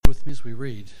with me as we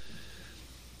read?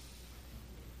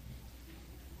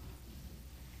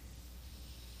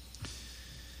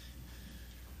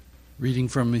 Reading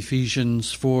from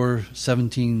Ephesians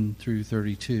 4:17 through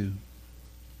 32.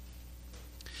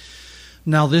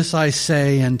 Now this I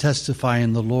say and testify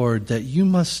in the Lord, that you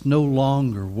must no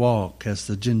longer walk as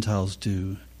the Gentiles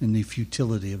do, in the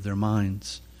futility of their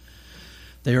minds.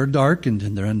 They are darkened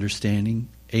in their understanding,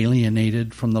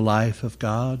 alienated from the life of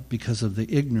God because of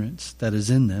the ignorance that is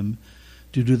in them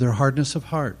due to their hardness of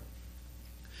heart.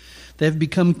 They have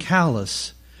become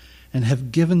callous and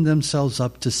have given themselves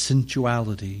up to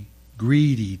sensuality,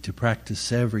 greedy to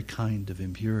practice every kind of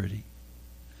impurity.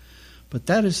 But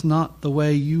that is not the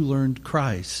way you learned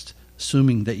Christ,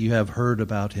 assuming that you have heard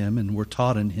about him and were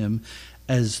taught in him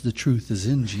as the truth is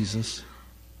in Jesus.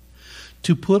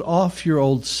 To put off your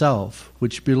old self,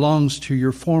 which belongs to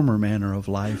your former manner of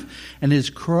life and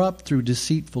is corrupt through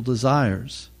deceitful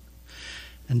desires,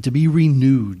 and to be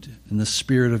renewed in the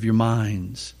spirit of your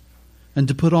minds, and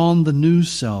to put on the new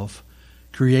self,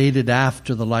 created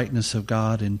after the likeness of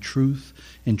God in truth,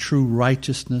 in true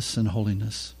righteousness and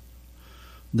holiness.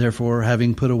 Therefore,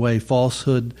 having put away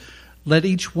falsehood, let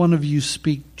each one of you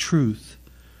speak truth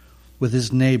with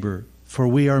his neighbor, for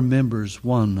we are members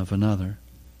one of another.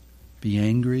 Be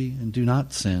angry and do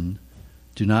not sin.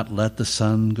 Do not let the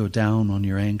sun go down on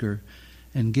your anger,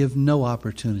 and give no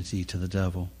opportunity to the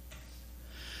devil.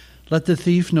 Let the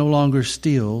thief no longer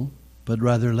steal, but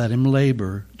rather let him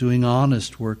labor, doing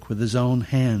honest work with his own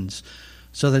hands,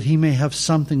 so that he may have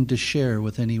something to share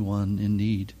with anyone in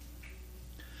need.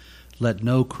 Let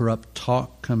no corrupt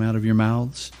talk come out of your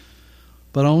mouths,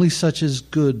 but only such as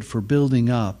good for building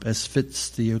up as fits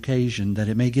the occasion, that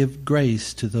it may give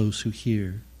grace to those who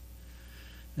hear.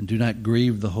 And do not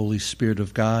grieve the Holy Spirit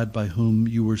of God, by whom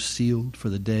you were sealed for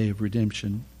the day of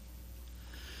redemption.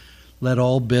 Let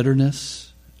all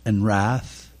bitterness and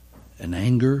wrath and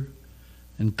anger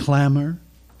and clamor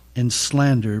and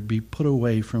slander be put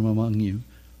away from among you,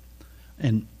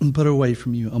 and put away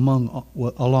from you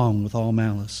along with all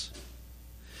malice.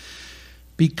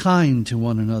 Be kind to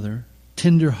one another,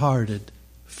 tender-hearted,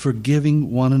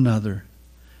 forgiving one another,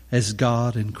 as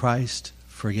God in Christ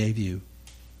forgave you.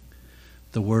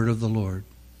 The word of the Lord.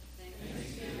 Thanks be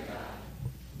to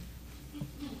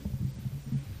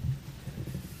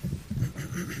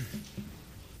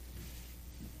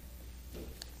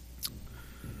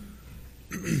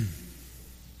God.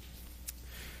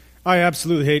 I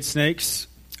absolutely hate snakes.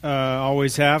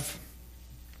 Always have.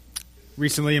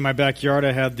 Recently in my backyard,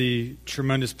 I had the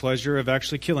tremendous pleasure of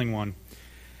actually killing one.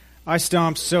 I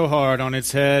stomped so hard on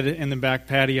its head in the back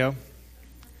patio,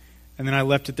 and then I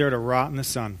left it there to rot in the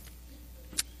sun,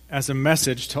 as a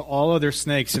message to all other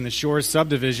snakes in the Shores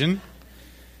subdivision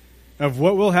of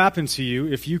what will happen to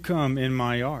you if you come in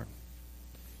my yard.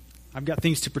 I've got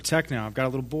things to protect now. I've got a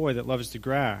little boy that loves the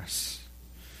grass.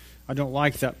 I don't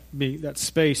like that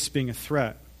space being a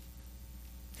threat.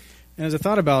 And as I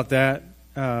thought about that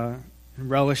and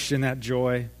relished in that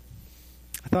joy,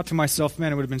 I thought to myself,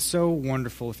 man, it would have been so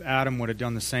wonderful if Adam would have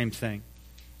done the same thing.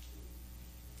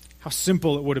 How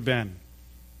simple it would have been.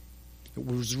 It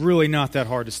was really not that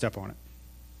hard to step on it.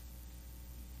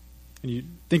 And you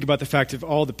think about the fact of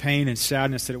all the pain and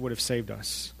sadness that it would have saved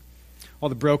us. All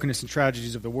the brokenness and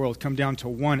tragedies of the world come down to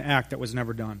one act that was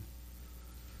never done.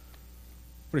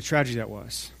 What a tragedy that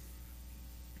was.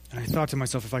 And I thought to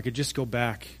myself, if I could just go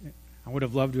back, I would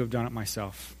have loved to have done it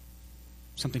myself.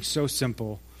 Something so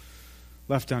simple,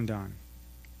 left undone.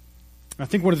 And I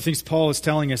think one of the things Paul is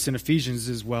telling us in Ephesians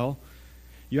is, well,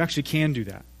 you actually can do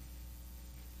that.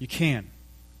 You can.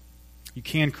 You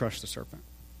can crush the serpent.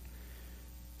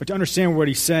 But to understand what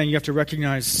he's saying, you have to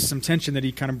recognize some tension that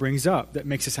he kind of brings up that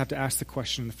makes us have to ask the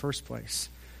question in the first place.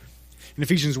 In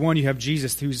Ephesians 1, you have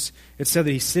Jesus, it said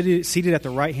that he's seated at the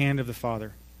right hand of the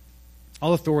Father.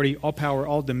 All authority, all power,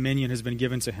 all dominion has been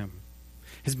given to him,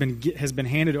 has been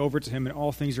handed over to him, and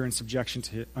all things are in subjection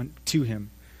to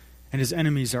him, and his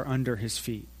enemies are under his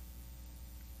feet.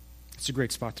 It's a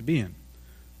great spot to be in.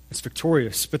 It's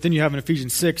victorious. But then you have in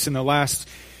Ephesians 6 in the last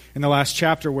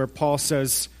chapter where Paul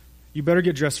says, you better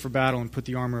get dressed for battle and put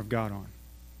the armor of God on.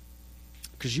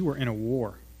 Because you are in a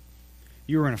war.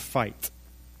 You are in a fight.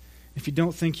 If you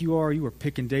don't think you are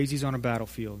picking daisies on a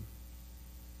battlefield.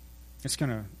 It's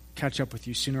going to catch up with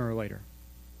you sooner or later.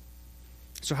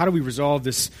 So how do we resolve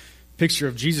this picture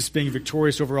of Jesus being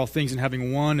victorious over all things and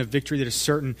having won a victory that is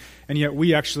certain, and yet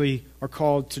we actually are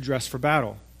called to dress for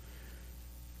battle?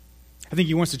 I think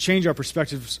he wants to change our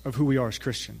perspectives of who we are as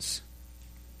Christians.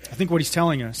 I think what he's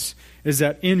telling us is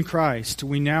that in Christ,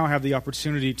 we now have the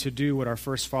opportunity to do what our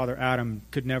first father, Adam,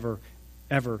 could never,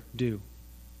 ever do.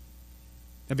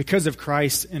 That because of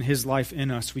Christ and his life in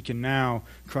us, we can now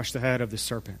crush the head of the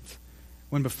serpent,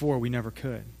 when before we never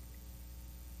could.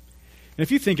 And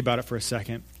if you think about it for a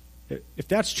second, if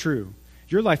that's true,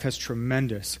 your life has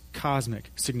tremendous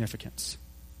cosmic significance.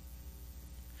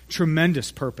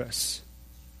 Tremendous purpose.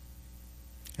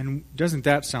 And doesn't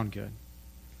that sound good?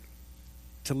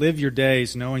 To live your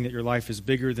days knowing that your life is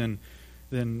bigger than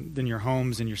your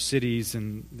homes and your cities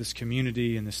and this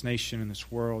community and this nation and this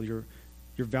world. Your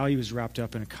value is wrapped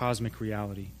up in a cosmic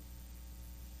reality.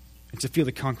 And to feel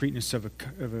the concreteness of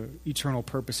an eternal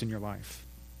purpose in your life.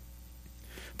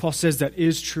 Paul says that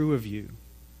is true of you.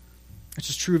 It's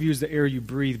as true of you as the air you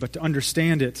breathe. But to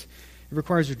understand it, it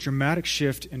requires a dramatic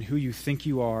shift in who you think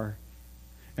you are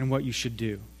and what you should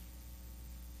do.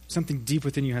 Something deep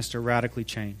within you has to radically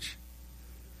change.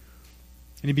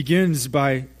 And he begins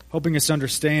by helping us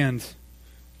understand,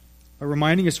 by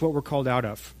reminding us what we're called out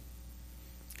of.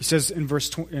 He says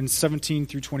in 17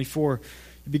 through 24,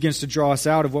 he begins to draw us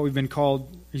out of what we've been called.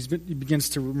 He begins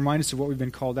to remind us of what we've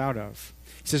been called out of.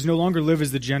 He says, no longer live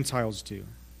as the Gentiles do.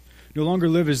 No longer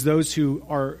live as those who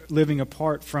are living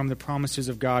apart from the promises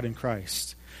of God in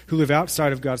Christ, who live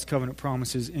outside of God's covenant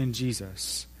promises in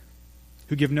Jesus,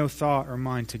 who give no thought or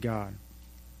mind to God. And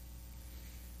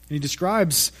he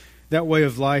describes that way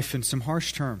of life in some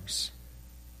harsh terms,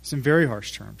 some very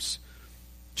harsh terms,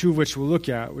 two of which we'll look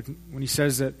at when he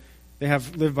says that they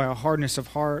have lived by a hardness of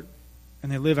heart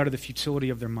and they live out of the futility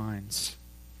of their minds.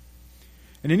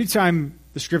 And anytime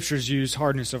the Scriptures use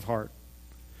hardness of heart,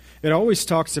 it always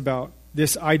talks about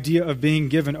this idea of being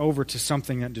given over to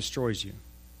something that destroys you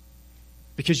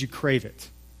because you crave it.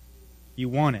 You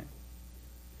want it.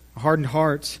 A hardened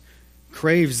heart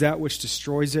craves that which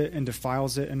destroys it and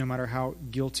defiles it, and no matter how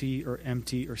guilty or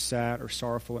empty or sad or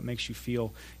sorrowful it makes you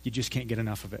feel, you just can't get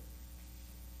enough of it.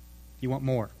 You want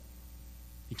more.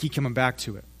 You keep coming back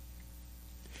to it.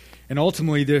 And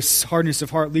ultimately, this hardness of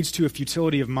heart leads to a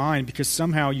futility of mind because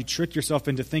somehow you trick yourself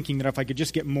into thinking that if I could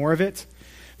just get more of it,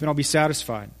 then I'll be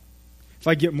satisfied. If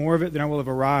I get more of it, then I will have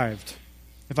arrived.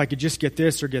 If I could just get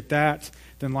this or get that,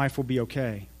 then life will be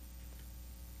okay.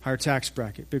 Higher tax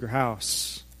bracket, bigger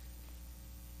house.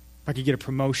 If I could get a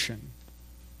promotion.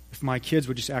 If my kids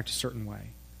would just act a certain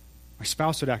way. My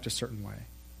spouse would act a certain way.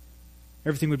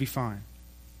 Everything would be fine.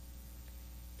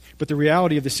 But the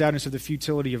reality of the sadness of the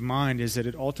futility of mind is that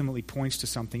it ultimately points to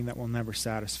something that will never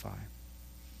satisfy.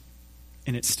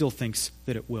 And it still thinks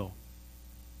that it will.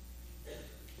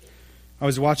 I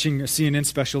was watching a CNN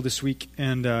special this week,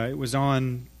 and it was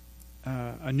on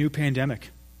a new pandemic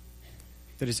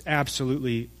that is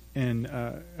absolutely in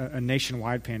a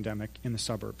nationwide pandemic in the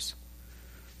suburbs,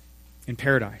 in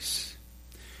Paradise.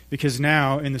 Because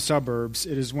now, in the suburbs,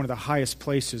 it is one of the highest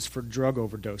places for drug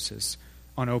overdoses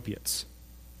on opiates.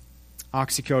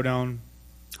 Oxycodone,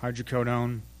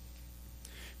 hydrocodone.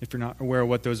 If you're not aware of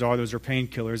what those are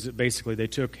painkillers that basically they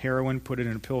took heroin, put it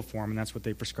in a pill form, and that's what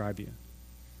they prescribe you.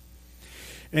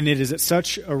 And it is at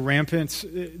such a rampant,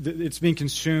 it's being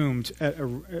consumed at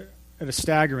a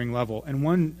staggering level. And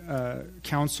one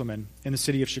councilman in the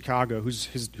city of Chicago, whose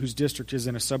district is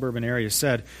in a suburban area,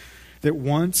 said that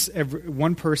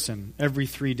one person every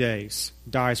 3 days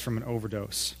dies from an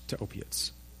overdose to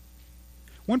opiates.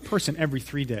 One person every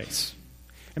 3 days.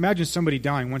 Imagine somebody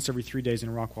dying once every 3 days in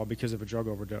Rockwall because of a drug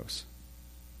overdose.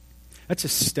 That's a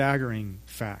staggering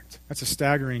fact. That's a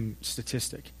staggering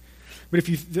statistic. But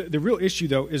if the real issue,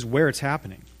 though, is where it's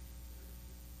happening.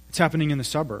 It's happening in the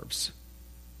suburbs.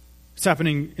 It's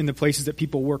happening in the places that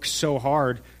people work so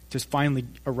hard to finally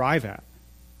arrive at.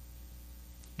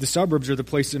 The suburbs are the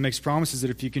places that makes promises that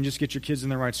if you can just get your kids in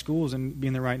the right schools and be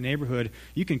in the right neighborhood,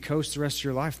 you can coast the rest of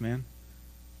your life, man.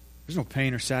 There's no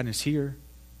pain or sadness here.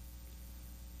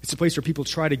 It's a place where people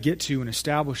try to get to and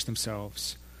establish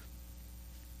themselves.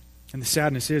 And the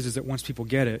sadness is that once people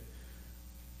get it,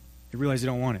 they realize they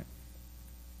don't want it.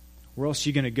 Where else are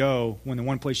you going to go when the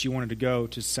one place you wanted to go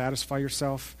to satisfy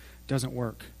yourself doesn't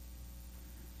work?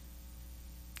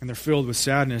 And they're filled with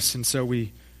sadness, and so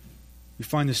we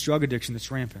find this drug addiction that's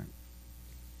rampant.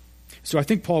 So I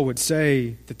think Paul would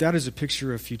say that that is a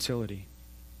picture of futility.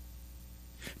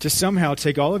 To somehow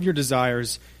take all of your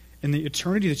desires and the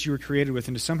eternity that you were created with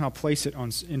and to somehow place it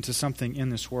into something in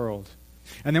this world.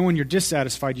 And then when you're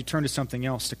dissatisfied, you turn to something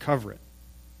else to cover it,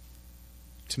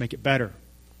 to make it better,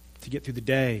 to get through the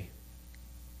day.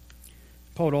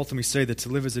 Paul would ultimately say that to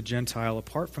live as a Gentile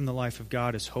apart from the life of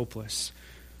God is hopeless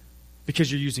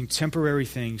because you're using temporary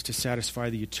things to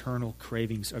satisfy the eternal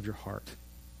cravings of your heart.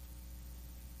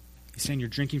 He's saying you're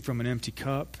drinking from an empty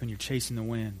cup and you're chasing the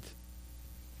wind.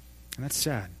 And that's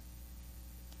sad.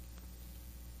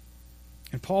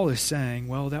 And Paul is saying,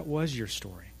 well, that was your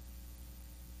story.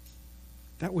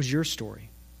 That was your story.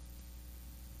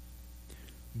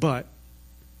 But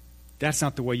that's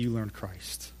not the way you learned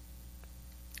Christ.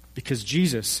 Because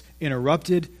Jesus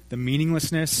interrupted the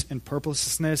meaninglessness and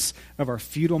purposelessness of our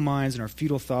futile minds and our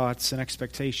futile thoughts and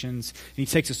expectations. And he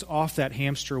takes us off that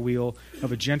hamster wheel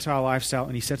of a Gentile lifestyle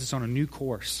and he sets us on a new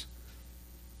course.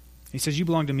 He says, you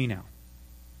belong to me now.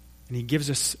 And he gives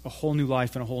us a whole new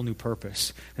life and a whole new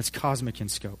purpose that's cosmic in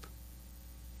scope.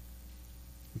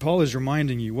 And Paul is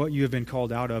reminding you what you have been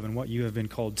called out of and what you have been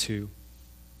called to.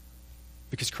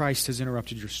 Because Christ has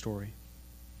interrupted your story.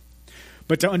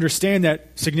 But to understand that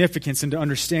significance and to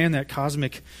understand that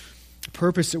cosmic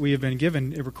purpose that we have been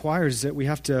given, it requires that we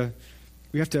have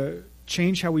to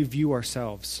change how we view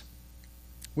ourselves.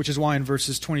 Which is why in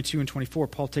verses 22 and 24,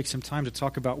 Paul takes some time to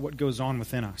talk about what goes on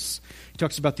within us. He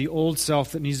talks about the old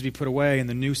self that needs to be put away and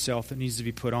the new self that needs to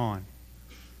be put on.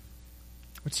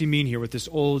 What's he mean here with this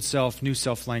old self, new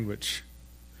self language?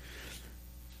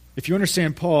 If you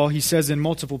understand Paul, he says in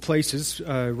multiple places,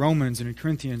 Romans and in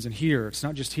Corinthians and here, it's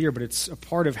not just here, but it's a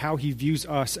part of how he views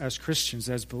us as Christians,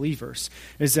 as believers,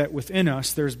 is that within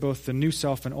us there's both the new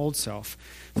self and old self.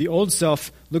 The old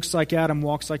self looks like Adam,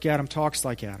 walks like Adam, talks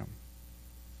like Adam.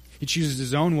 He chooses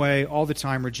his own way all the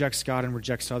time, rejects God and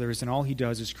rejects others, and all he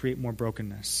does is create more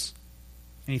brokenness.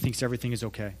 And he thinks everything is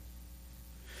okay.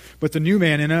 But the new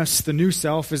man in us, the new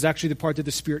self, is actually the part that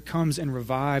the Spirit comes and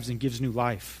revives and gives new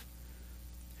life.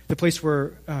 The place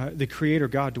where the Creator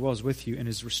God dwells with you and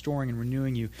is restoring and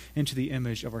renewing you into the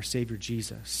image of our Savior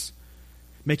Jesus,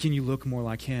 making you look more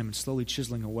like Him and slowly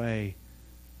chiseling away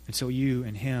until you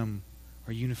and Him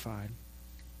are unified.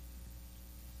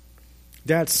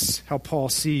 That's how Paul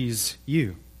sees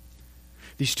you.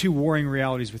 These two warring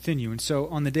realities within you. And so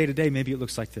on the day-to-day, maybe it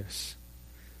looks like this.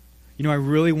 You know, I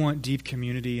really want deep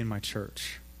community in my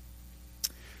church.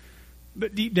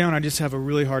 But deep down, I just have a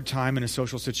really hard time in a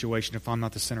social situation if I'm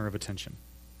not the center of attention.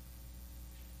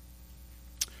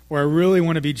 Or I really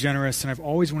want to be generous, and I've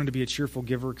always wanted to be a cheerful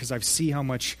giver because I see how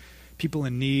much people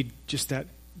in need, just that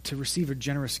to receive a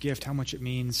generous gift, how much it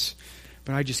means.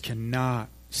 But I just cannot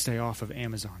stay off of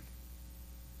Amazon,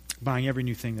 buying every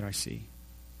new thing that I see.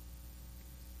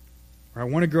 Or I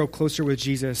want to grow closer with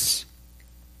Jesus,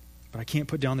 but I can't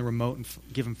put down the remote and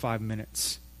give Him 5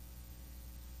 minutes.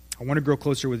 I want to grow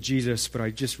closer with Jesus, but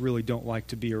I just really don't like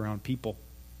to be around people.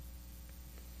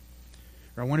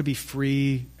 Or I want to be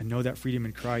free and know that freedom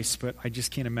in Christ, but I just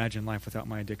can't imagine life without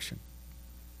my addiction.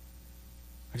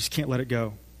 I just can't let it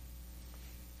go.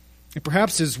 And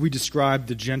perhaps as we describe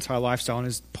the Gentile lifestyle, and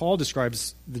as Paul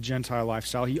describes the Gentile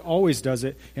lifestyle, he always does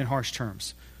it in harsh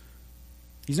terms.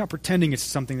 He's not pretending it's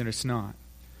something that it's not.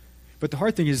 But the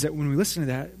hard thing is that when we listen to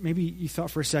that, maybe you thought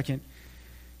for a second,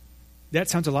 that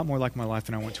sounds a lot more like my life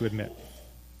than I want to admit.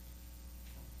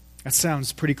 That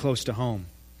sounds pretty close to home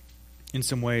in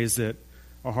some ways that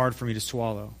are hard for me to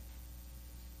swallow.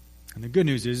 And the good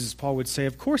news is Paul would say,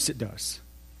 of course it does.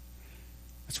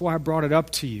 That's why I brought it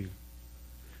up to you,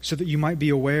 so that you might be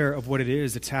aware of what it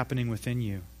is that's happening within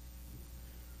you.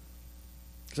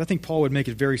 Because I think Paul would make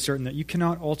it very certain that you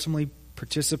cannot ultimately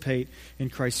participate in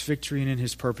Christ's victory and in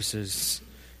His purposes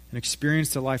and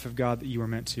experience the life of God that you are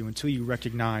meant to until you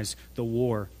recognize the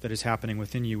war that is happening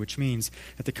within you, which means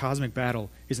that the cosmic battle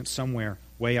isn't somewhere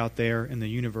way out there in the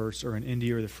universe or in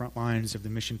India or the front lines of the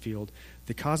mission field.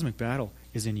 The cosmic battle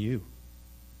is in you.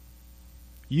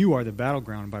 You are the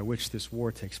battleground by which this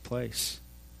war takes place.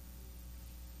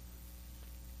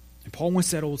 And Paul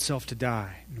wants that old self to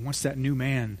die and wants that new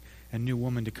man and new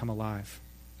woman to come alive.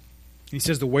 And he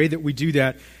says the way that we do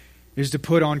that is to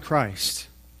put on Christ.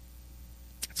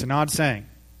 It's an odd saying.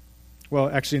 Well,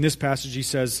 actually, in this passage, he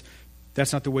says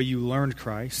that's not the way you learned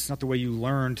Christ. It's not the way you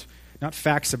learned, not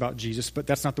facts about Jesus, but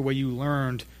that's not the way you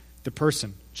learned the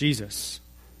person, Jesus.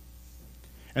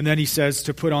 And then he says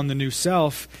to put on the new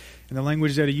self, and the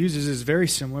language that he uses is very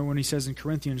similar when he says in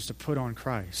Corinthians to put on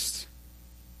Christ.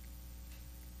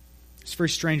 It's very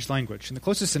strange language. And the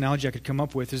closest analogy I could come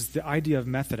up with is the idea of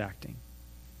method acting.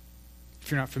 If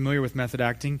you're not familiar with method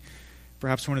acting,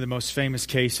 perhaps one of the most famous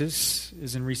cases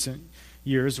is in recent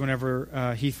years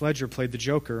whenever Heath Ledger played the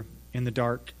Joker in The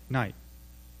Dark Knight.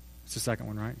 It's the second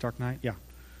one, right? Dark Knight? Yeah.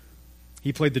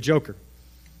 He played the Joker.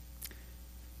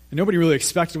 And nobody really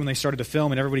expected when they started to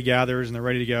film and everybody gathers and they're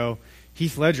ready to go.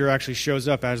 Heath Ledger actually shows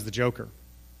up as the Joker.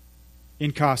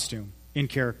 In costume, in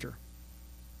character.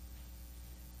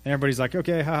 And everybody's like,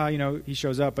 okay, haha, he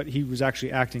shows up, but he was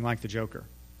actually acting like the Joker.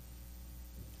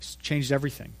 It's changed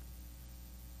everything.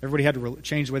 Everybody had to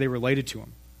change the way they related to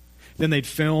him. Then they'd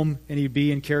film, and he'd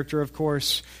be in character, of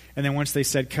course. And then once they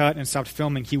said cut and stopped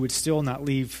filming, he would still not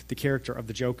leave the character of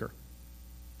the Joker.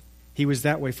 He was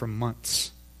that way for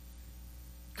months.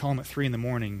 Call him at 3 a.m.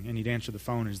 and he'd answer the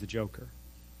phone as the Joker.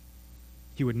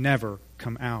 He would never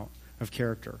come out of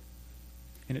character.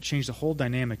 And it changed the whole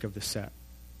dynamic of the set.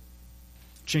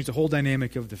 It changed the whole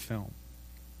dynamic of the film.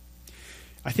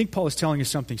 I think Paul is telling us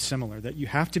something similar, that you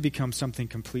have to become something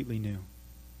completely new.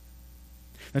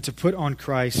 That to put on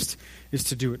Christ is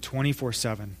to do it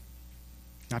 24/7.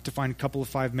 Not to find a couple of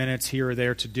 5 minutes here or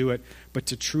there to do it, but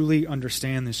to truly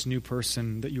understand this new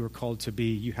person that you are called to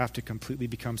be. You have to completely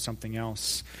become something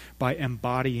else by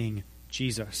embodying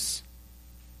Jesus,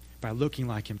 by looking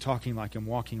like him, talking like him,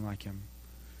 walking like him,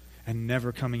 and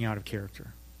never coming out of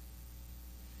character.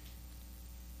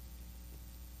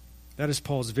 That is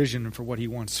Paul's vision for what he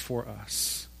wants for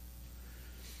us.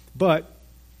 But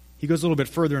he goes a little bit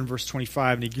further in verse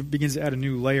 25, and he begins to add a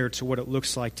new layer to what it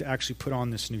looks like to actually put on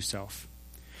this new self.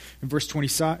 In verse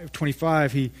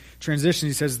 25, he transitions.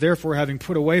 He says, therefore, having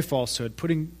put away falsehood,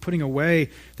 putting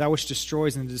away that which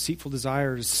destroys and the deceitful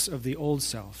desires of the old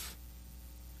self,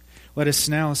 let us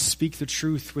now speak the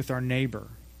truth with our neighbor,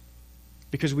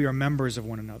 because we are members of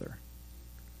one another.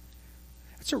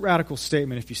 That's a radical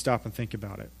statement if you stop and think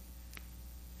about it.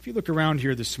 If you look around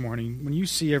here this morning, when you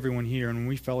see everyone here and when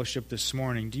we fellowship this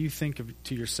morning, do you think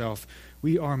to yourself,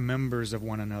 we are members of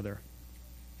one another?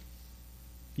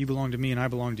 You belong to me and I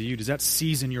belong to you. Does that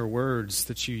season your words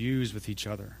that you use with each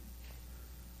other?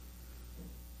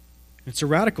 It's a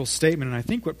radical statement, and I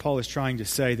think what Paul is trying to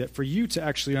say, that for you to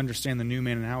actually understand the new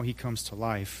man and how he comes to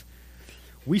life,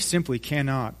 we simply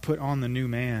cannot put on the new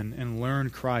man and learn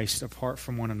Christ apart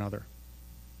from one another.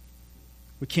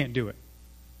 We can't do it.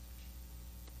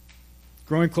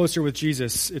 Growing closer with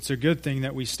Jesus, it's a good thing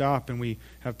that we stop and we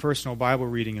have personal Bible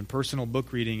reading and personal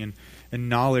book reading and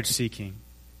knowledge seeking.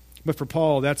 But for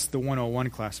Paul, that's the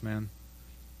 101 class, man.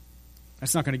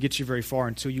 That's not going to get you very far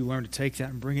until you learn to take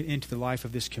that and bring it into the life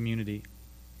of this community.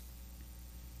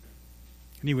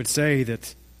 And he would say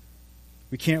that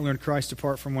we can't learn Christ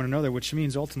apart from one another, which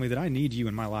means ultimately that I need you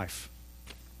in my life.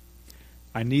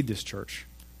 I need this church.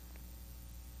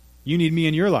 You need me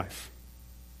in your life.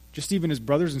 Just even as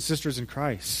brothers and sisters in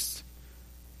Christ.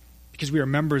 Because we are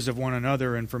members of one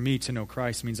another, and for me to know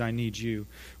Christ means I need you.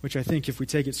 Which I think if we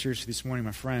take it seriously this morning,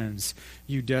 my friends,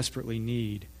 you desperately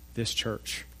need this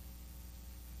church.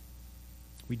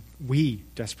 We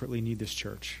desperately need this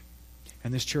church.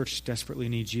 And this church desperately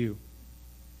needs you.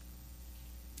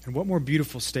 And what more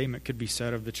beautiful statement could be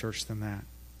said of the church than that?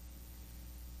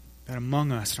 That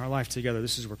among us, in our life together,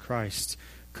 this is where Christ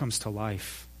comes to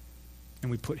life. And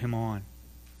we put him on.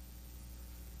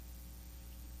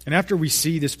 And after we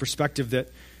see this perspective that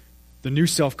the new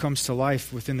self comes to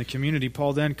life within the community,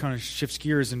 Paul then kind of shifts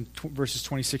gears in verses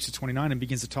 26 to 29 and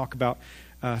begins to talk about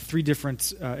 3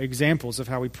 different examples of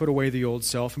how we put away the old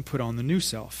self and put on the new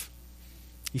self.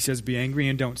 He says, be angry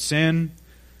and don't sin,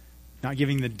 not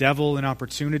giving the devil an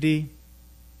opportunity.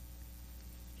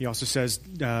 He also says,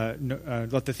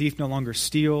 let the thief no longer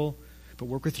steal, but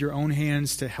work with your own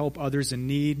hands to help others in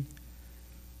need.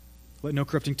 Let no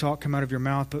corrupting talk come out of your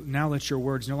mouth, but now let your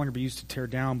words no longer be used to tear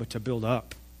down, but to build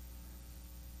up.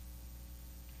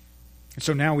 And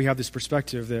so now we have this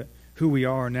perspective that who we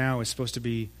are now is supposed to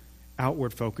be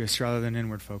outward focused rather than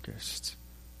inward focused.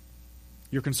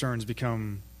 Your concerns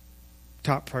become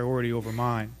top priority over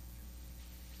mine.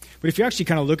 But if you actually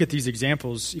kind of look at these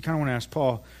examples, you kind of want to ask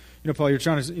Paul, Paul, you're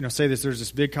trying to say this, there's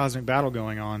this big cosmic battle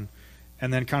going on,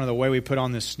 and then kind of the way we put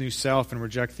on this new self and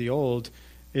reject the old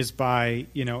is by,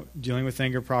 dealing with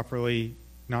anger properly,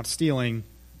 not stealing,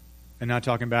 and not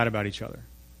talking bad about each other.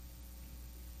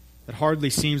 That hardly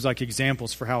seems like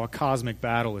examples for how a cosmic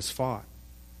battle is fought.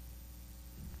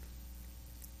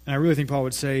 And I really think Paul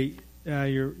would say,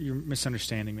 you're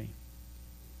misunderstanding me.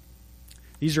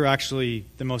 These are actually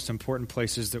the most important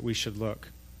places that we should look.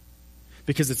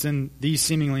 Because it's in these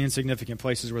seemingly insignificant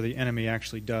places where the enemy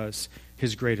actually does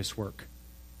his greatest work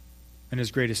and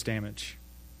his greatest damage.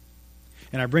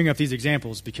 And I bring up these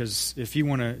examples because if you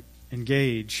want to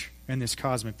engage in this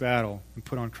cosmic battle and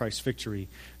put on Christ's victory,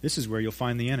 this is where you'll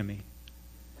find the enemy.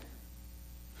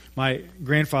 My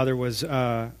grandfather was, in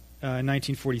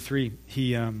 1943,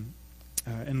 he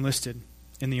enlisted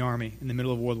in the Army in the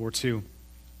middle of World War II.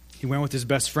 He went with his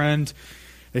best friend.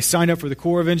 They signed up for the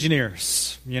Corps of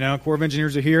Engineers. Corps of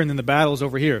Engineers are here, and then the battle's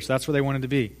over here. So that's where they wanted to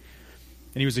be.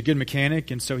 And he was a good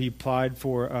mechanic, and so he applied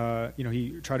for,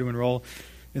 he tried to enroll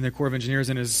in the Corps of Engineers,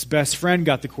 and his best friend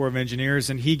got the Corps of Engineers,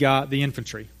 and he got the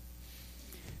infantry.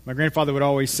 My grandfather would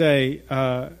always say,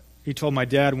 he told my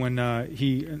dad when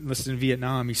he enlisted in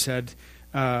Vietnam, he said,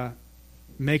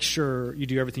 make sure you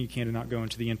do everything you can to not go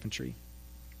into the infantry.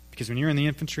 Because when you're in the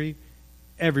infantry,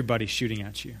 everybody's shooting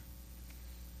at you.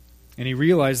 And he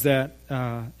realized that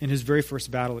in his very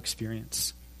first battle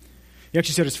experience. He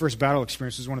actually said his first battle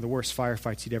experience was one of the worst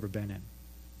firefights he'd ever been in.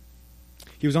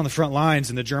 He was on the front lines,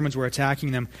 and the Germans were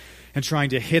attacking them and trying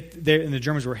to and the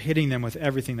Germans were hitting them with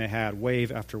everything they had,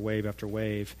 wave after wave after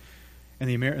wave. And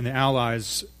the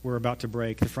Allies were about to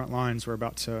break. The front lines were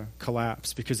about to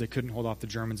collapse because they couldn't hold off the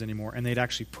Germans anymore. And they'd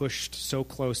actually pushed so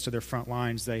close to their front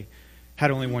lines, they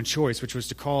had only one choice, which was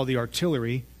to call the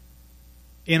artillery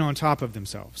in on top of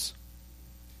themselves.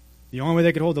 The only way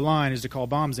they could hold the line is to call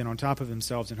bombs in on top of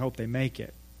themselves and hope they make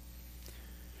it.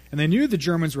 And they knew the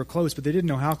Germans were close, but they didn't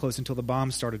know how close until the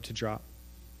bombs started to drop.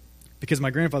 Because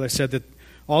my grandfather said that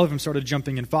all of them started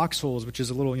jumping in foxholes, which is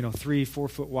a little, 3-4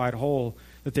 foot wide hole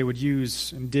that they would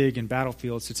use and dig in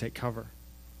battlefields to take cover.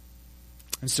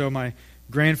 And so my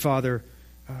grandfather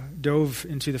dove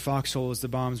into the foxhole as the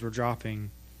bombs were dropping.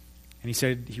 And he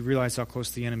said he realized how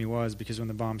close the enemy was because when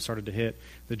the bombs started to hit,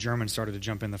 the Germans started to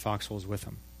jump in the foxholes with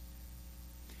them.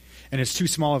 And it's too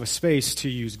small of a space to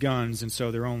use guns, and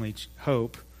so their only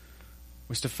hope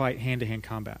was to fight hand-to-hand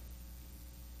combat.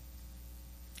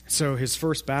 So his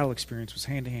first battle experience was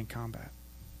hand-to-hand combat.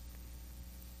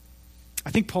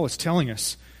 I think Paul is telling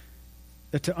us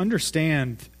that to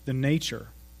understand the nature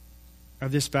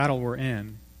of this battle we're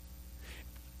in,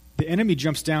 the enemy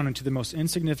jumps down into the most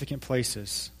insignificant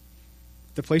places,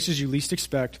 the places you least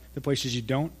expect, the places you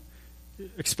don't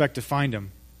expect to find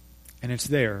him, and it's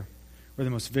there where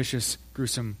the most vicious,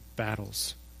 gruesome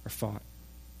battles are fought.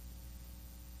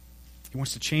 He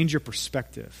wants to change your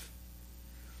perspective.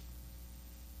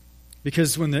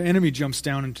 Because when the enemy jumps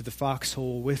down into the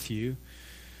foxhole with you,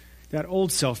 that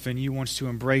old self in you wants to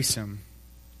embrace him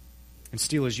and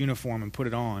steal his uniform and put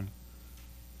it on.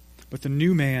 But the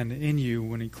new man in you,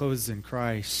 when he clothes in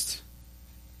Christ,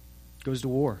 goes to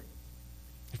war.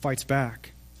 He fights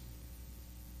back.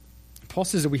 Paul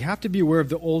says that we have to be aware of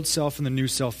the old self and the new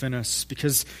self in us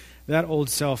because that old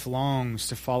self longs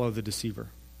to follow the deceiver,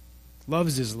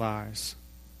 loves his lies,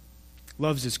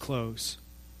 loves his clothes.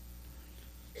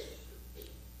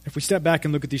 If we step back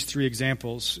and look at these three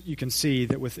examples, you can see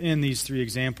that within these three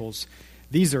examples,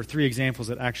 these are three examples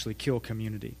that actually kill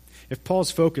community. If Paul's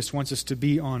focus wants us to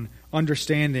be on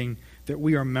understanding that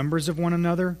we are members of one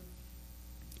another,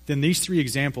 then these three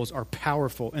examples are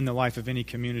powerful in the life of any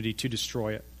community to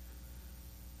destroy it.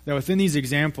 Now, within these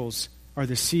examples are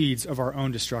the seeds of our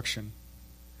own destruction.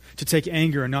 To take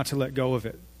anger and not to let go of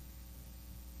it.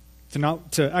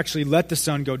 To actually let the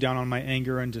sun go down on my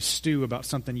anger and to stew about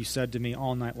something you said to me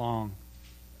all night long.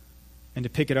 And to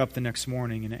pick it up the next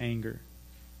morning in anger.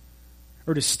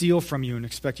 Or to steal from you and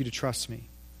expect you to trust me.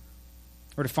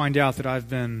 Or to find out that I've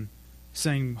been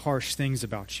saying harsh things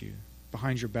about you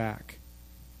behind your back.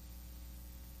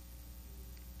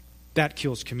 That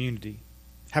kills community.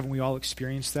 Haven't we all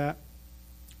experienced that?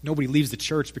 Nobody leaves the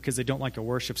church because they don't like a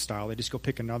worship style. They just go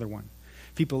pick another one.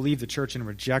 People leave the church and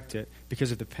reject it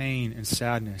because of the pain and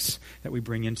sadness that we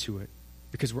bring into it,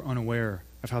 because we're unaware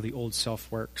of how the old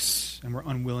self works, and we're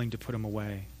unwilling to put them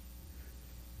away.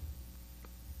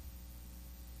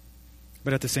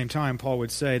 But at the same time, Paul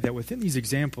would say that within these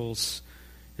examples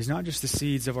is not just the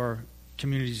seeds of our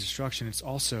community's destruction, it's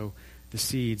also the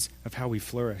seeds of how we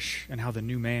flourish and how the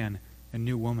new man and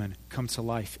new woman come to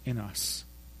life in us.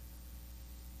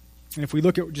 And if we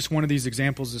look at just one of these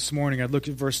examples this morning, I'd look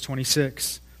at verse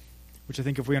 26, which I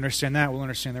think if we understand that, we'll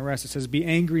understand the rest. It says, "Be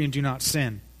angry and do not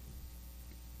sin."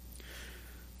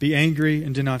 Be angry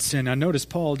and do not sin. Now notice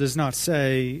Paul does not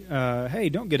say, hey,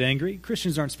 don't get angry.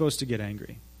 Christians aren't supposed to get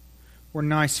angry. We're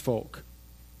nice folk.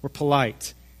 We're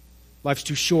polite. Life's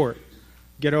too short.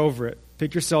 Get over it.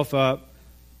 Pick yourself up.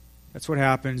 That's what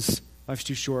happens. Life's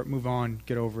too short. Move on.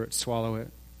 Get over it. Swallow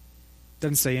it.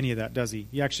 Doesn't say any of that, does he?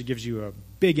 He actually gives you a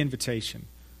big invitation.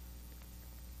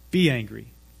 Be angry,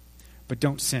 but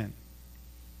don't sin.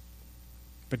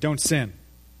 But don't sin.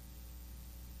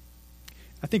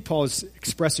 I think Paul is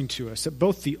expressing to us that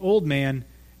both the old man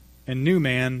and new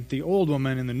man, the old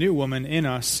woman and the new woman in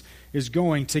us, is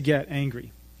going to get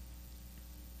angry.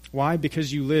 Why?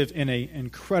 Because you live in an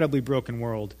incredibly broken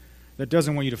world that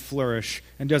doesn't want you to flourish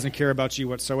and doesn't care about you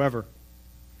whatsoever.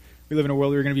 We live in a world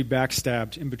where you're going to be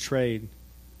backstabbed and betrayed.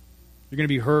 You're going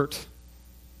to be hurt.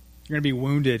 You're going to be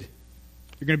wounded.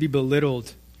 You're going to be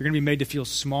belittled. You're going to be made to feel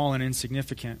small and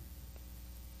insignificant.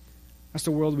 That's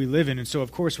the world we live in. And so,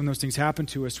 of course, when those things happen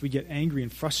to us, we get angry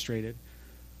and frustrated.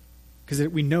 Because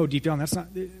we know deep down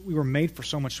we were made for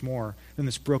so much more than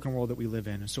this broken world that we live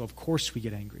in. And so, of course, we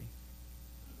get angry.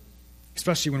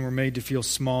 Especially when we're made to feel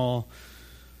small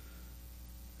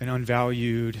and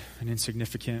unvalued and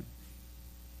insignificant.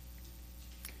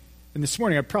 And this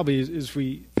morning, I'd probably, as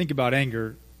we think about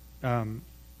anger,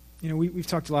 We've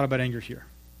talked a lot about anger here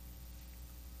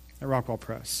at Rockwall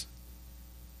Press.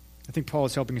 I think Paul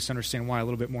is helping us understand why a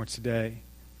little bit more today.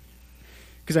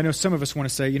 Because I know some of us want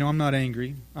to say, I'm not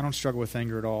angry. I don't struggle with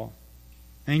anger at all.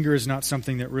 Anger is not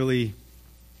something that really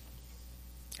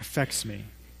affects me.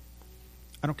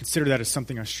 I don't consider that as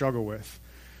something I struggle with.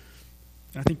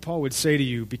 And I think Paul would say to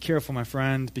you, be careful, my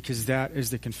friend, because that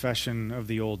is the confession of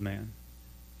the old man.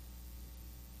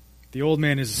 The old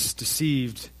man is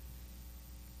deceived.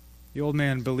 The old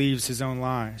man believes his own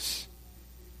lies.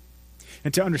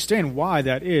 And to understand why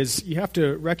that is, you have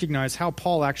to recognize how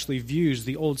Paul actually views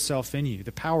the old self in you,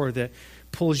 the power that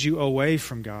pulls you away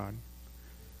from God.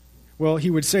 Well,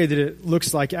 he would say that it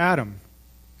looks like Adam.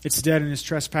 It's dead in his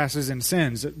trespasses and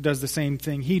sins. It does the same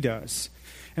thing he does.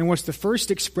 And what's the first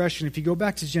expression, if you go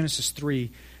back to Genesis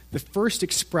 3, the first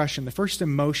expression, the first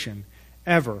emotion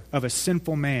ever of a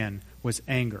sinful man was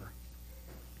anger.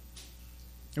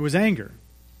 It was anger.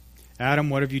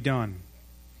 Adam, what have you done?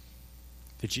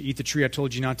 Did you eat the tree I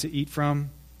told you not to eat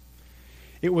from?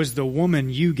 It was the woman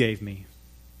you gave me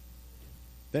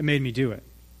that made me do it.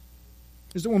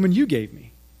 It was the woman you gave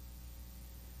me.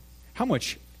 How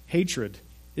much hatred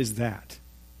is that?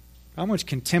 How much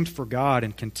contempt for God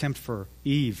and contempt for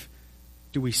Eve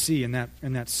do we see in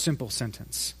that simple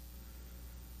sentence?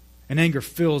 And anger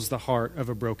fills the heart of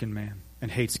a broken man and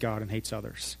hates God and hates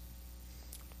others.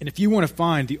 And if you want to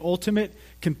find the ultimate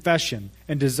confession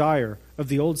and desire of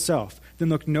the old self, then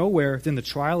look nowhere than the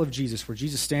trial of Jesus, where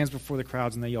Jesus stands before the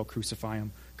crowds and they yell, "Crucify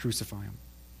him, crucify him."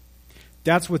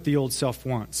 That's what the old self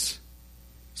wants.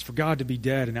 It's for God to be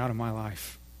dead and out of my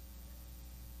life.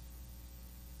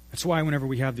 That's why whenever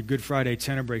we have the Good Friday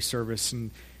Tenebrae service, and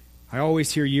I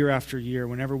always hear year after year,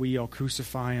 whenever we yell,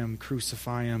 crucify him,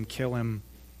 kill him,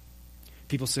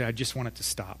 people say, I just want it to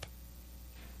stop.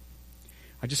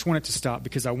 I just want it to stop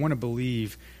because I want to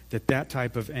believe that that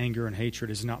type of anger and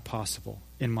hatred is not possible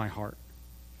in my heart.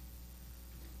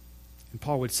 And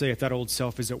Paul would say, if that old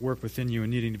self is at work within you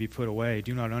and needing to be put away,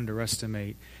 do not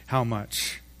underestimate how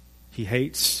much he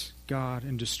hates God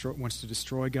and wants to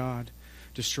destroy God,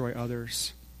 destroy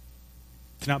others.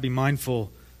 To not be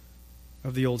mindful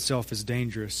of the old self is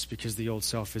dangerous because the old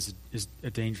self is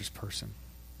a dangerous person.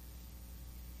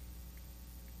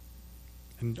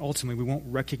 And ultimately, we won't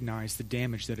recognize the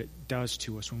damage that it does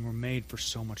to us when we're made for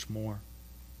so much more.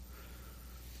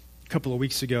 A couple of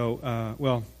weeks ago,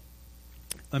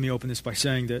 let me open this by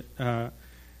saying that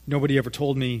nobody ever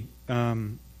told me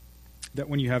that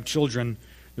when you have children,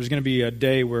 there's going to be a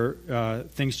day where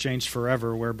things change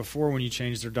forever, where before when you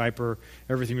changed their diaper,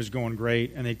 everything was going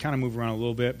great, and they'd kind of move around a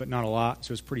little bit, but not a lot, so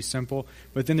it was pretty simple.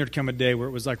 But then there'd come a day where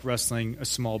it was like wrestling a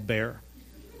small bear,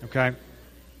 okay?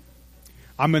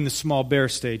 I'm in the small bear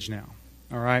stage now,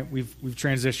 all right? We've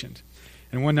transitioned.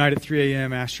 And one night at 3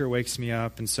 a.m., Asher wakes me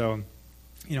up, and so,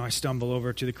 I stumble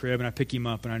over to the crib, and I pick him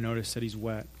up, and I notice that he's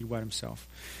wet. He wet himself.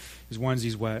 His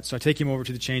onesie's wet. So I take him over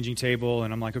to the changing table,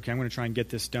 and I'm like, okay, I'm going to try and get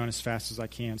this done as fast as I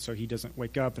can so he doesn't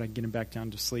wake up and I can get him back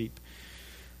down to sleep.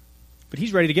 But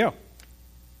he's ready to go.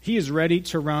 He is ready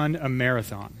to run a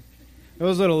marathon.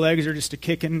 Those little legs are just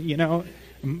a-kicking,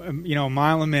 a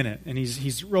mile a minute. And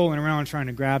he's rolling around trying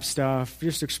to grab stuff,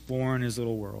 just exploring his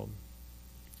little world.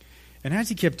 And as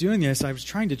he kept doing this, I was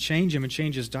trying to change him and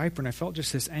change his diaper, and I felt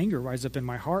just this anger rise up in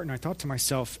my heart, and I thought to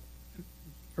myself,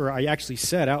 or I actually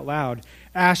said out loud,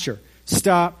 Asher,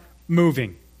 stop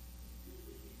moving.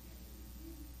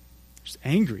 Just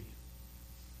angry.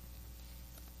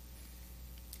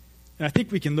 And I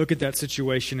think we can look at that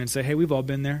situation and say, hey, we've all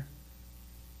been there.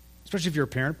 Especially if you're a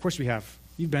parent. Of course we have.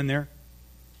 You've been there.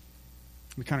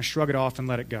 We kind of shrug it off and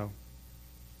let it go.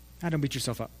 Don't beat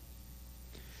yourself up.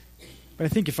 But I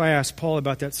think if I asked Paul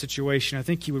about that situation, I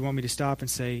think he would want me to stop and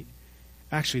say,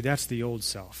 actually, that's the old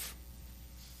self.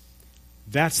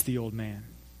 That's the old man,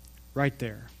 right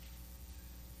there.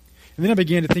 And then I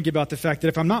began to think about the fact that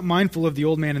if I'm not mindful of the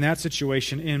old man in that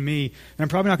situation in me, then I'm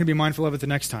probably not going to be mindful of it the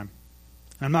next time.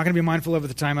 And I'm not going to be mindful of it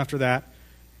the time after that,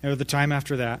 or the time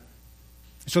after that.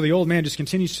 So the old man just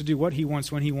continues to do what he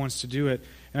wants when he wants to do it,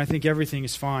 and I think everything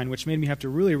is fine, which made me have to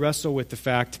really wrestle with the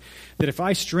fact that if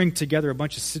I string together a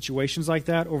bunch of situations like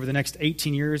that over the next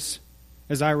 18 years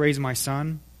as I raise my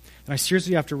son, and I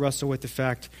seriously have to wrestle with the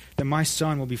fact that my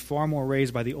son will be far more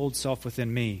raised by the old self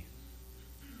within me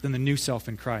than the new self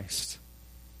in Christ.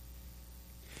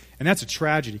 And that's a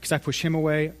tragedy, because I push him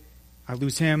away, I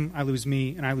lose him, I lose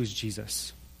me, and I lose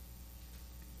Jesus.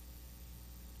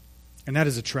 And that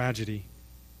is a tragedy.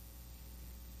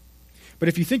 But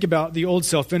if you think about the old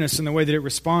self in us and the way that it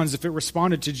responds, if it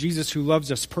responded to Jesus who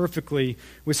loves us perfectly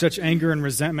with such anger and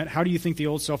resentment, how do you think the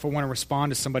old self will want to respond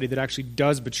to somebody that actually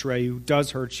does betray you, does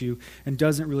hurt you, and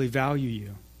doesn't really value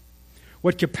you?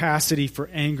 What capacity for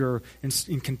anger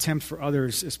and contempt for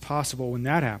others is possible when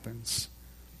that happens?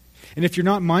 And if you're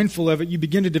not mindful of it, you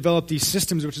begin to develop these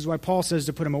systems, which is why Paul says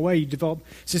to put them away. You develop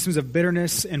systems of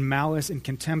bitterness and malice and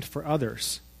contempt for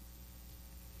others.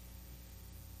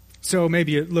 So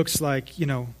maybe it looks like, you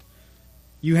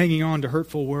hanging on to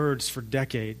hurtful words for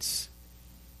decades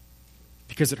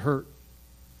because it hurt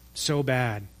so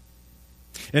bad.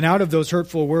 And out of those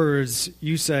hurtful words,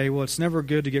 you say, well, it's never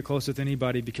good to get close with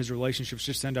anybody because relationships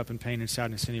just end up in pain and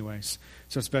sadness anyways.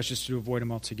 So it's best just to avoid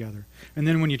them altogether. And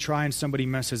then when you try and somebody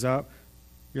messes up,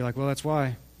 you're like, well, that's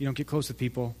why you don't get close with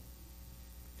people.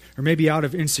 Or maybe out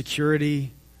of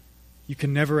insecurity, you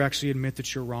can never actually admit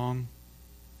that you're wrong.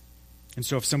 And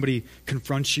so if somebody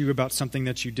confronts you about something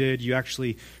that you did, you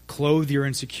actually clothe your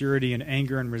insecurity in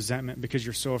anger and resentment because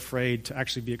you're so afraid to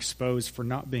actually be exposed for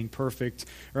not being perfect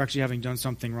or actually having done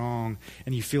something wrong,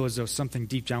 and you feel as though something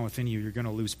deep down within you, you're going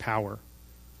to lose power.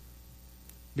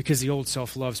 Because the old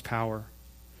self loves power.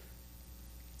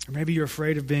 Or maybe you're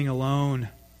afraid of being alone.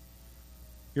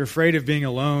 You're afraid of being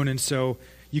alone, and so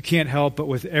you can't help but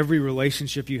with every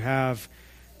relationship you have,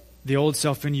 the old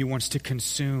self in you wants to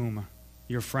consume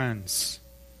your friends.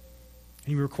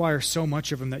 And you require so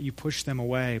much of them that you push them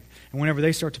away. And whenever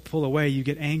they start to pull away, you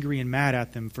get angry and mad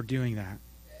at them for doing that.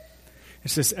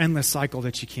 It's this endless cycle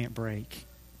that you can't break.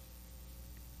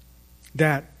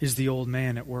 That is the old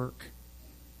man at work.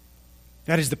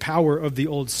 That is the power of the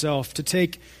old self.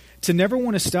 To never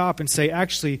want to stop and say,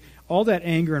 actually, all that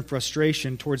anger and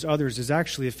frustration towards others is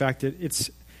actually the fact that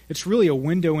it's really a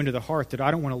window into the heart that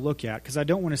I don't want to look at because I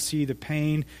don't want to see the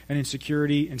pain and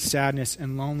insecurity and sadness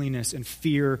and loneliness and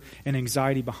fear and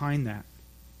anxiety behind that.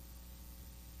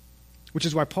 Which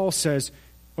is why Paul says,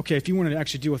 okay, if you want to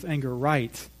actually deal with anger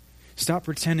right, stop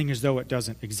pretending as though it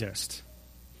doesn't exist.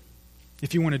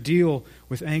 If you want to deal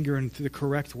with anger in the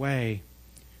correct way,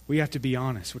 we have to be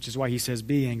honest, which is why he says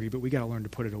be angry, but we got to learn to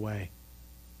put it away.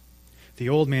 The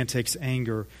old man takes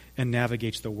anger and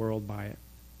navigates the world by it.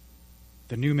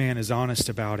 The new man is honest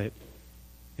about it,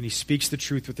 and he speaks the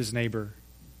truth with his neighbor,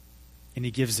 and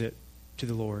he gives it to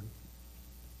the Lord.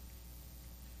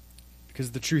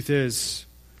 Because the truth is,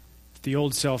 if the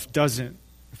old self doesn't,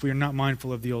 if we are not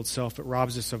mindful of the old self, it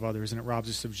robs us of others, and it robs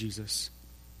us of Jesus.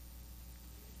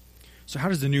 So how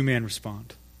does the new man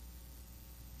respond?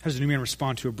 How does the new man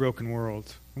respond to a broken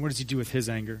world? And what does he do with his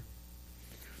anger?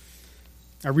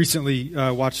 I recently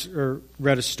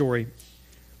read a story.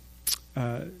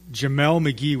 Jamel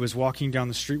McGee was walking down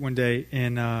the street one day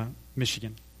in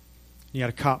Michigan. He had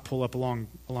a cop pull up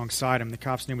alongside him. The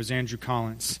cop's name was Andrew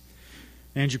Collins.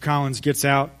 Andrew Collins gets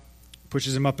out,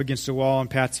 pushes him up against a wall, and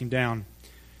pats him down.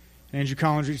 And Andrew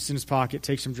Collins reaches in his pocket,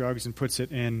 takes some drugs, and puts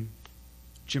it in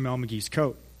Jamel McGee's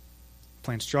coat.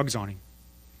 Plants drugs on him.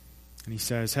 And he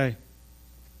says, hey,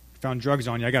 I found drugs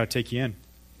on you. I got to take you in.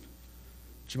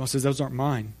 Jamel says, those aren't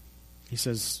mine. He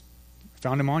says, I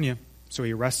found them on you. So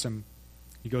he arrests him.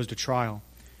 He goes to trial.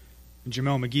 And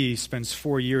Jamel McGee spends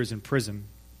 4 years in prison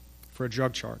for a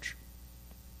drug charge.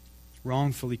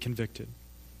 Wrongfully convicted.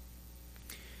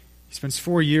 He spends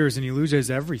 4 years and he loses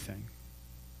everything.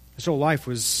 His whole life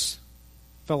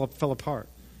fell apart.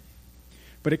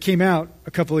 But it came out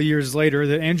a couple of years later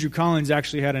that Andrew Collins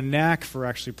actually had a knack for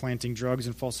actually planting drugs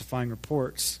and falsifying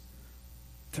reports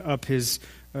to up his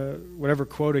whatever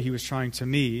quota he was trying to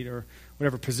meet or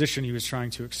whatever position he was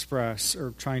trying to express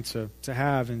or trying to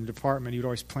have in the department. He would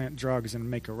always plant drugs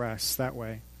and make arrests that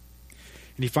way.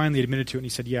 And he finally admitted to it, and he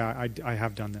said, yeah, I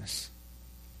have done this.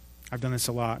 I've done this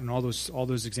a lot, and all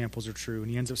those examples are true.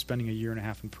 And he ends up spending 1.5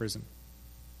 years in prison.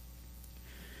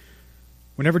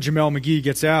 Whenever Jamel McGee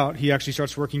gets out, he actually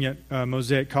starts working at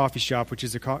Mosaic Coffee Shop, which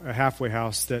is a halfway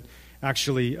house that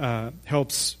actually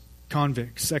helps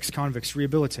ex-convicts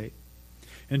rehabilitate.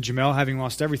 And Jamel, having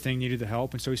lost everything, needed the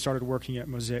help, and so he started working at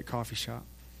Mosaic Coffee Shop.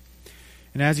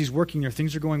 And as he's working there,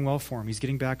 things are going well for him. He's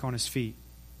getting back on his feet.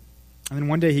 And then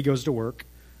one day he goes to work,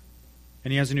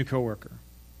 and he has a new coworker.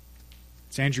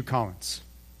 It's Andrew Collins,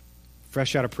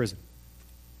 fresh out of prison.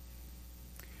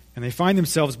 And they find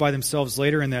themselves by themselves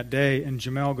later in that day, and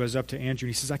Jamel goes up to Andrew,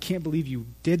 and he says, I can't believe you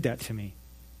did that to me.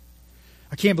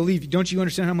 I can't believe, don't you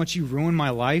understand how much you ruined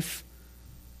my life?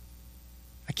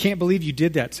 I can't believe you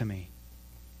did that to me.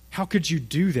 How could you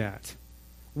do that?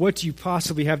 What do you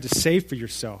possibly have to say for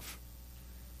yourself?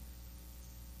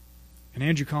 And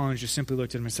Andrew Collins just simply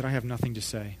looked at him and said, I have nothing to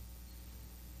say.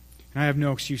 And I have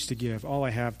no excuse to give. All I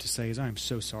have to say is I am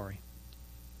so sorry.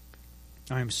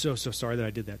 I am so, so sorry that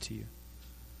I did that to you.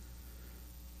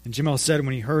 And Jamel said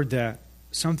when he heard that,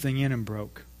 something in him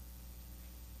broke.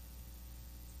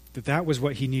 That was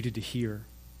what he needed to hear.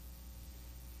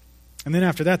 And then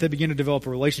after that, they began to develop a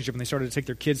relationship, and they started to take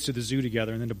their kids to the zoo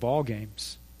together and then to ball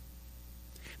games.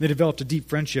 They developed a deep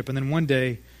friendship, and then one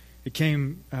day it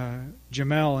came,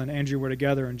 Jamel and Andrew were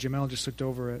together, and Jamel just looked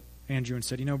over at Andrew and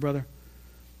said, "You know, brother,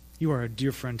 you are a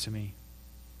dear friend to me,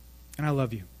 and I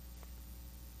love you.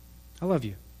 I love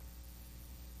you."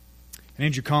 And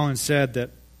Andrew Collins said that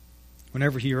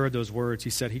whenever he heard those words, he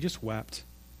said he just wept.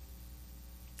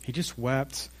 He just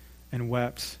wept and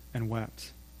wept and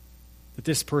wept. That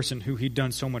this person who he'd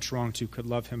done so much wrong to could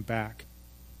love him back,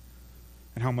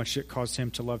 and how much it caused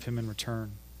him to love him in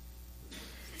return.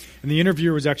 And the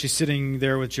interviewer was actually sitting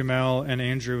there with Jamel and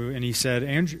Andrew, and he said,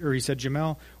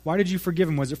 "Jamel, why did you forgive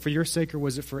him? Was it for your sake or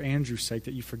was it for Andrew's sake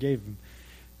that you forgave him?"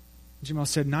 And Jamel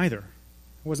said, "Neither.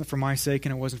 It wasn't for my sake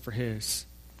and it wasn't for his."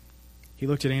 He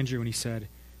looked at Andrew and he said,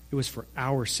 "It was for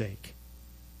our sake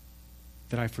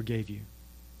that I forgave you,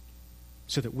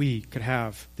 so that we could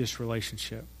have this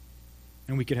relationship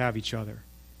and we could have each other.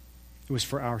 It was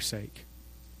for our sake."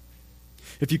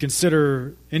 If you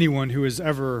consider anyone who has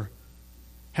ever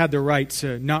had the right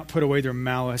to not put away their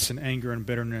malice and anger and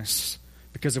bitterness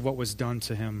because of what was done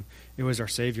to him, it was our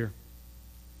Savior.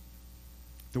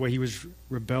 The way he was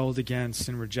rebelled against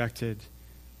and rejected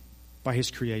by his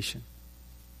creation.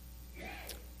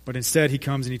 But instead he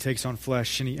comes and he takes on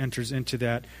flesh and he enters into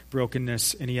that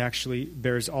brokenness, and he actually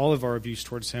bears all of our abuse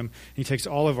towards him. He takes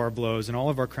all of our blows and all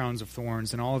of our crowns of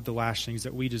thorns and all of the lashings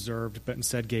that we deserved but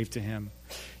instead gave to him.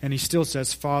 And he still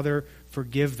says, "Father,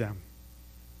 forgive them."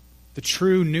 The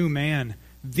true new man,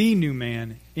 the new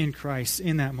man in Christ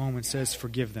in that moment says,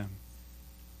 "Forgive them."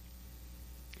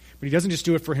 But he doesn't just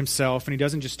do it for himself, and he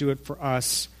doesn't just do it for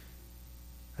us.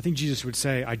 I think Jesus would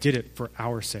say, "I did it for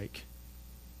our sake,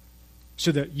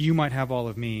 so that you might have all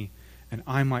of me and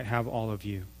I might have all of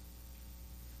you."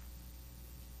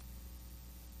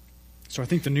 So I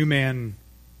think the new man,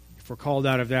 if we're called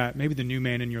out of that, maybe the new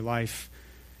man in your life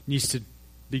needs to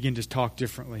begin to talk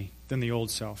differently than the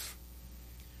old self.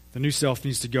 The new self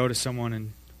needs to go to someone,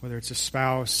 and whether it's a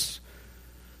spouse,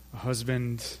 a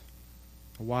husband,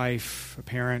 a wife, a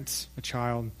parent, a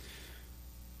child,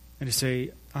 and to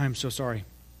say, "I am so sorry.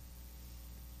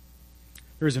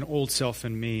 There is an old self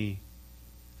in me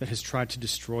that has tried to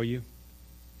destroy you.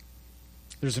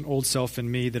 There's an old self in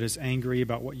me that is angry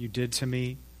about what you did to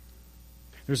me.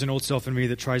 There's an old self in me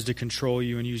that tries to control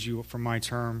you and use you for my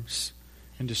terms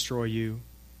and destroy you.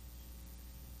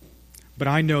 But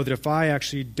I know that if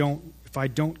I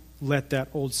don't let that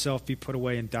old self be put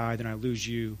away and die, then I lose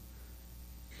you.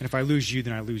 And if I lose you,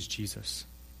 then I lose Jesus.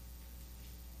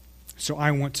 So I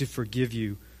want to forgive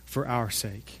you for our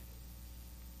sake."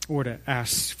 Or to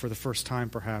ask for the first time,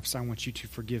 perhaps, "I want you to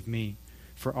forgive me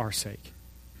for our sake.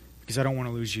 Because I don't want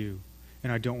to lose you,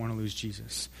 and I don't want to lose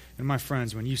Jesus." And my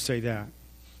friends, when you say that,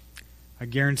 I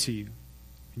guarantee you,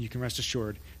 and you can rest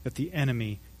assured, that the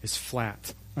enemy is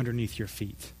flat underneath your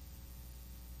feet.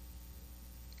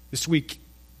 This week,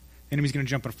 the enemy's going to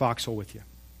jump in a foxhole with you.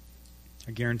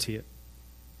 I guarantee it.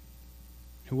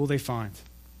 Who will they find?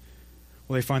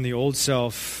 Will they find the old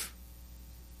self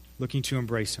looking to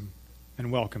embrace him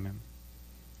and welcome him?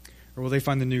 Or will they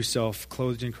find the new self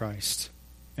clothed in Christ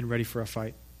and ready for a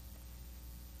fight?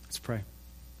 Let's pray.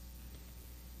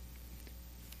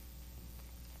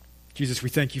 Jesus, we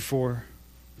thank you for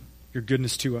your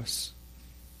goodness to us.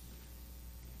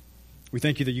 We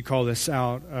thank you that you called us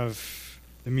out of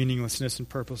the meaninglessness and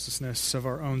purposelessness of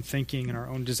our own thinking and our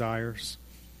own desires.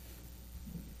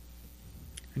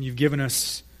 And you've given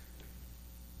us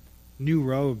new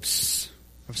robes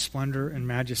of splendor and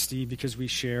majesty because we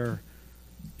share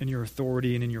in your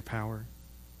authority and in your power.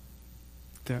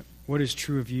 That what is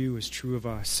true of you is true of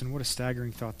us, and what a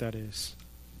staggering thought that is.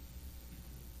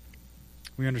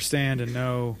 We understand and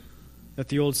know that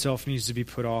the old self needs to be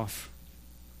put off.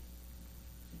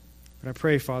 But I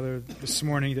pray, Father, this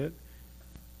morning that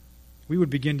we would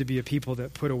begin to be a people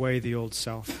that put away the old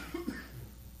self.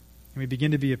 And we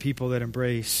begin to be a people that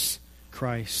embrace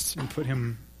Christ and put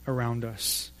him around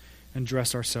us and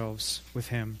dress ourselves with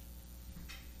him.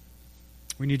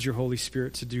 We need your Holy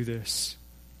Spirit to do this.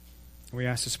 And we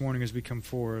ask this morning as we come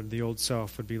forward, the old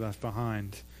self would be left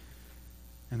behind,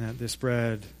 and that this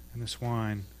bread and this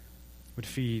wine would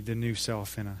feed the new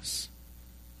self in us.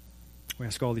 We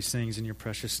ask all these things in your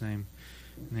precious name.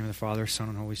 In the name of the Father, Son,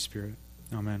 and Holy Spirit.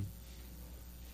 Amen.